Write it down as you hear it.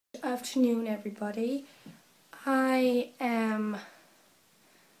afternoon, everybody. Well,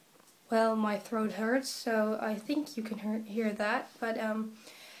 my throat hurts, so I think you can hear that. But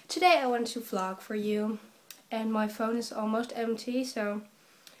today I wanted to vlog for you, and my phone is almost empty, so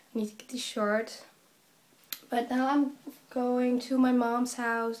I need to get this short. But now I'm going to my mom's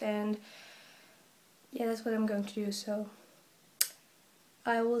house, and yeah, that's what I'm going to do, so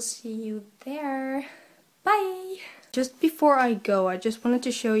I will see you there. Bye! Just before I go, I just wanted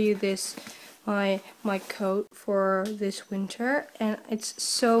to show you this, my coat for this winter, and it's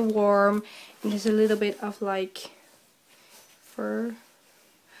so warm, and there's a little bit of like fur.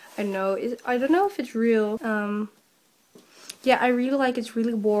 I don't know if it's real. Yeah, I really like it's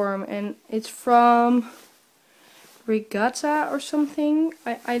really warm, and it's from Regatta or something.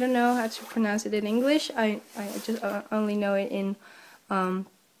 I don't know how to pronounce it in English. I just only know it in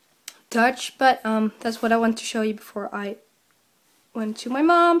Dutch, but that's what I want to show you before I went to my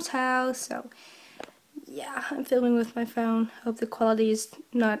mom's house. So yeah, I'm filming with my phone. Hope the quality is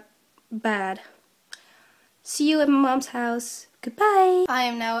not bad. See you at my mom's house. Goodbye. I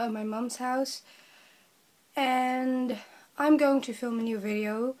am now at my mom's house, and I'm going to film a new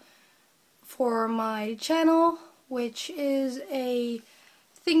video for my channel, which is I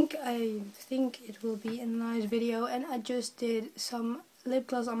think it will be a nice video. And I just did some lip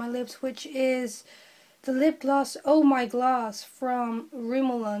gloss on my lips, which is the lip gloss Oh My Gloss from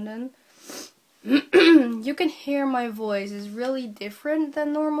Rimmel London. You can hear my voice is really different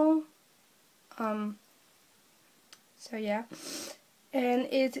than normal. So yeah, and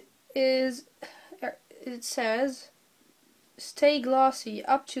it says stay glossy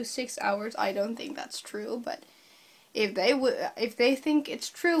up to 6 hours. I don't think that's true, but if they think it's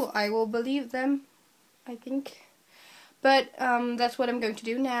true, I will believe them, I think. But that's what I'm going to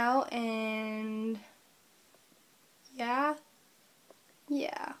do now, and yeah.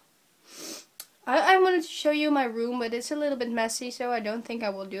 I wanted to show you my room, but it's a little bit messy, so I don't think I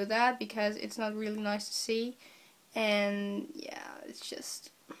will do that because it's not really nice to see. And yeah,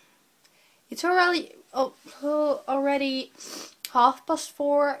 it's already already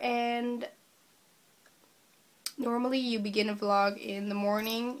 4:30, and normally you begin a vlog in the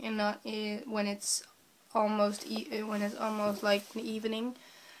morning and not when it's almost like the evening.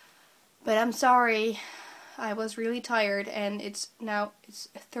 But I'm sorry, I was really tired, and it's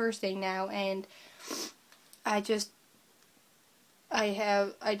Thursday now, and I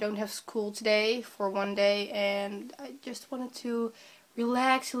don't have school today for one day, and I just wanted to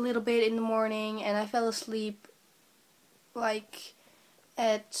relax a little bit in the morning, and I fell asleep like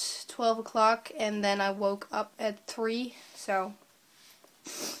at 12 o'clock, and then I woke up at 3, so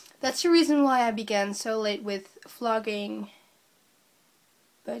that's the reason why I began so late with vlogging.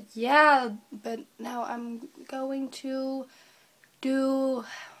 But yeah, but now I'm going to do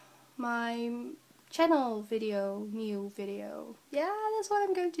my channel video, new video. Yeah, that's what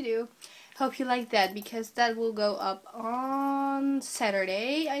I'm going to do. Hope you like that, because that will go up on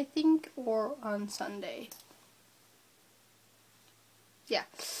Saturday, I think, or on Sunday. Yeah.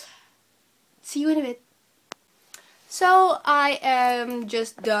 See you in a bit. So I am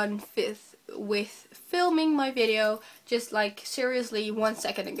just done with filming my video. Just like seriously 1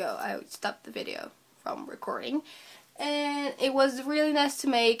 second ago I stopped the video from recording, and it was really nice to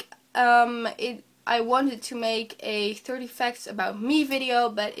make. I wanted to make a 30 facts about me video,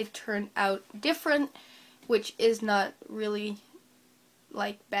 but it turned out different, which is not really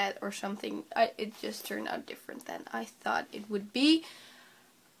like bad or something. It just turned out different than I thought it would be.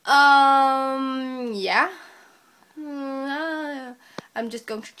 Yeah. I'm just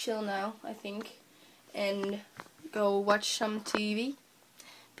going to chill now, I think, and go watch some TV,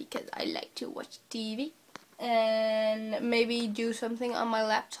 because I like to watch TV, and maybe do something on my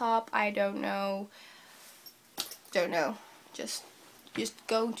laptop. I don't know. Just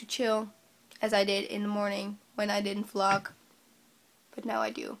going to chill, as I did in the morning when I didn't vlog, but now I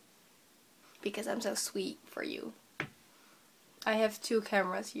do, because I'm so sweet for you. I have 2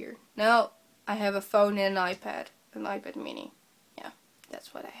 cameras here. No, I have a phone and an iPad mini. Yeah,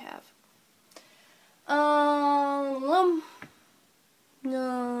 that's what I have.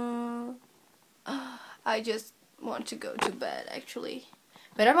 No, I just want to go to bed, actually.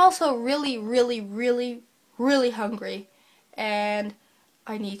 But I'm also really hungry, and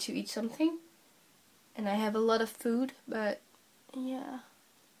I need to eat something. And I have a lot of food, but yeah.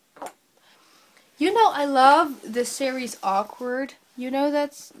 You know, I love the series Awkward. You know,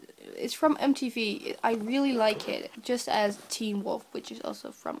 it's from MTV. I really like it, just as Teen Wolf, which is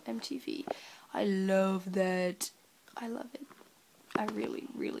also from MTV. I love that. I love it. I really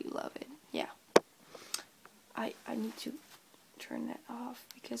love it. Yeah. I need to turn that off,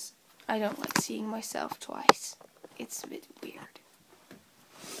 because I don't like seeing myself twice. It's a bit weird.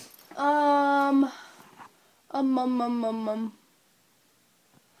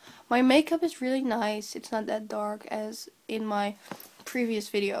 My makeup is really nice. It's not that dark as in my previous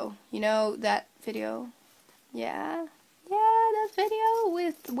video. You know that video? Yeah, that video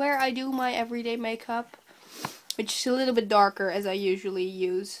with where I do my everyday makeup, which is a little bit darker as I usually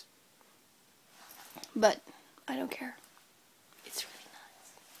use. But I don't care. It's really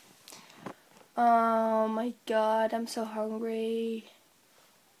nice. Oh my god, I'm so hungry.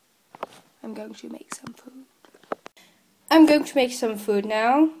 I'm going to make some food. I'm going to make some food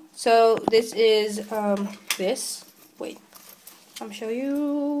now. So this is wait, I'll show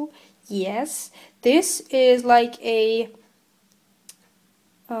you. Yes, this is like a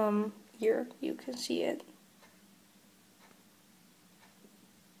here you can see it.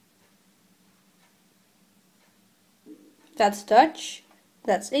 That's Dutch,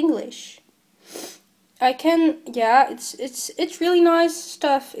 that's English. It's really nice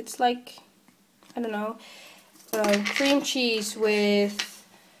stuff. It's like, I don't know, cream cheese with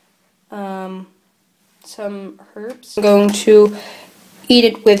some herbs. I'm going to eat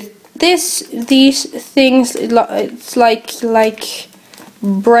it with these things. It's like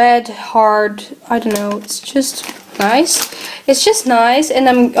bread, hard. I don't know. It's just nice. It's just nice, and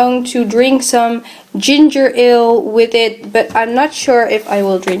I'm going to drink some ginger ale with it, but I'm not sure if I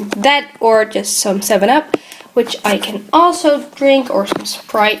will drink that or just some 7-Up, which I can also drink, or some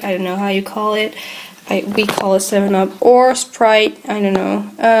Sprite. I don't know how you call it. We call it 7-Up or Sprite. I don't know.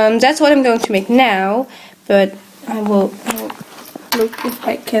 That's what I'm going to make now, but I will look if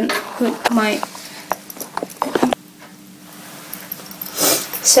I can put my.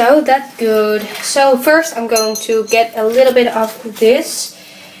 So that's good. So first I'm going to get a little bit of this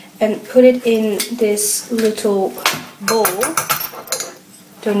and put it in this little bowl.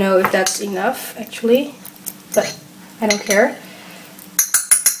 Don't know if that's enough actually, but I don't care.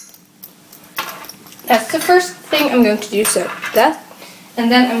 That's the first thing I'm going to do, so that. And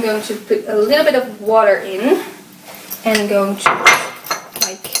then I'm going to put a little bit of water in and I'm going to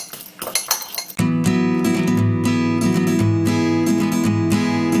like.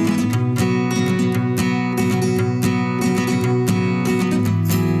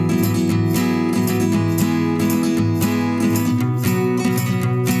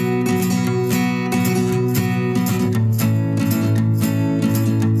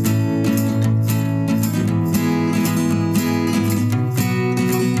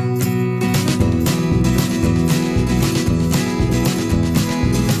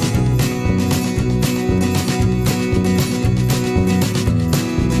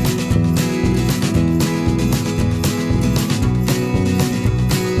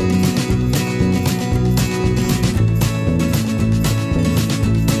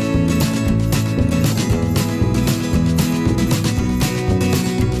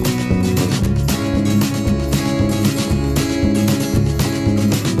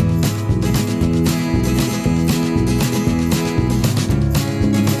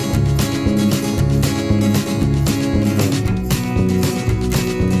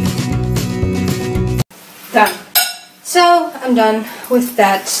 Done. So I'm done with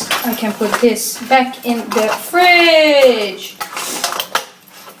that. I can put this back in the fridge.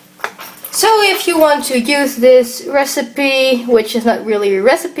 So if you want to use this recipe, which is not really a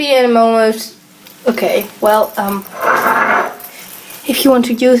recipe and I'm almost okay, well, if you want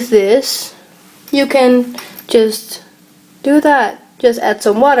to use this, you can just do that. Just add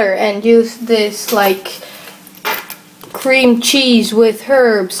some water and use this like cream cheese with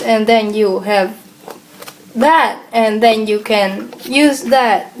herbs, and then you have that, and then you can use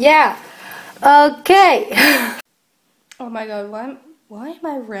that. Yeah. Okay. Oh my god, why am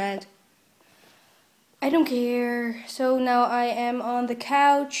I red? I don't care. So now I am on the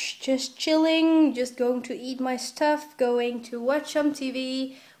couch, just chilling, just going to eat my stuff, going to watch some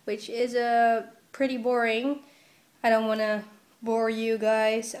TV, which is pretty boring. I don't want to bore you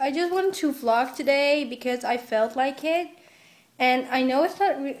guys. I just wanted to vlog today because I felt like it. And I know it's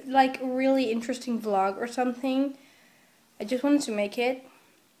not like a really interesting vlog or something. I just wanted to make it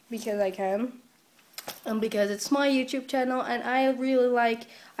because I can. And because it's my YouTube channel and I really like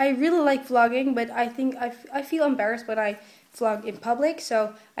vlogging, but I think I feel embarrassed when I vlog in public,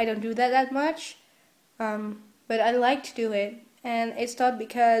 so I don't do that much. But I like to do it, and it's not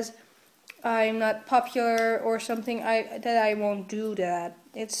because I'm not popular or something that I won't do that.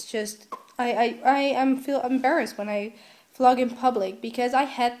 It's just I feel embarrassed when I vlog in public, because I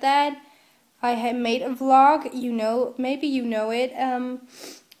had that. I had made a vlog, you know, maybe you know it,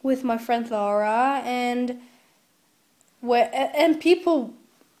 with my friend Laura, and people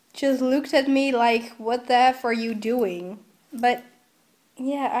just looked at me like, what the F are you doing? But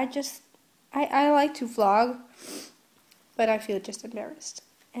yeah, I like to vlog, but I feel just embarrassed.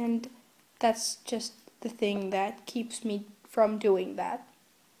 And that's just the thing that keeps me from doing that.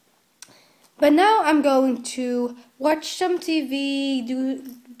 But now I'm going to watch some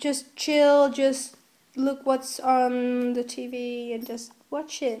TV, just chill, just look what's on the TV and just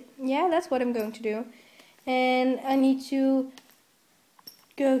watch it. Yeah, that's what I'm going to do. And I need to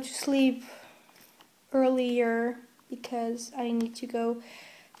go to sleep earlier because I need to go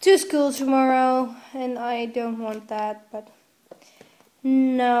to school tomorrow and I don't want that, but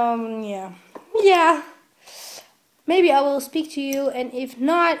no, yeah. Maybe I will speak to you, and if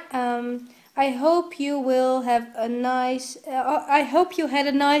not, I hope you will have a nice, I hope you had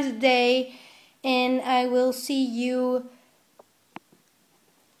a nice day, and I will see you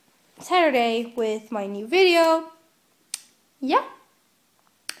Saturday with my new video. Yeah.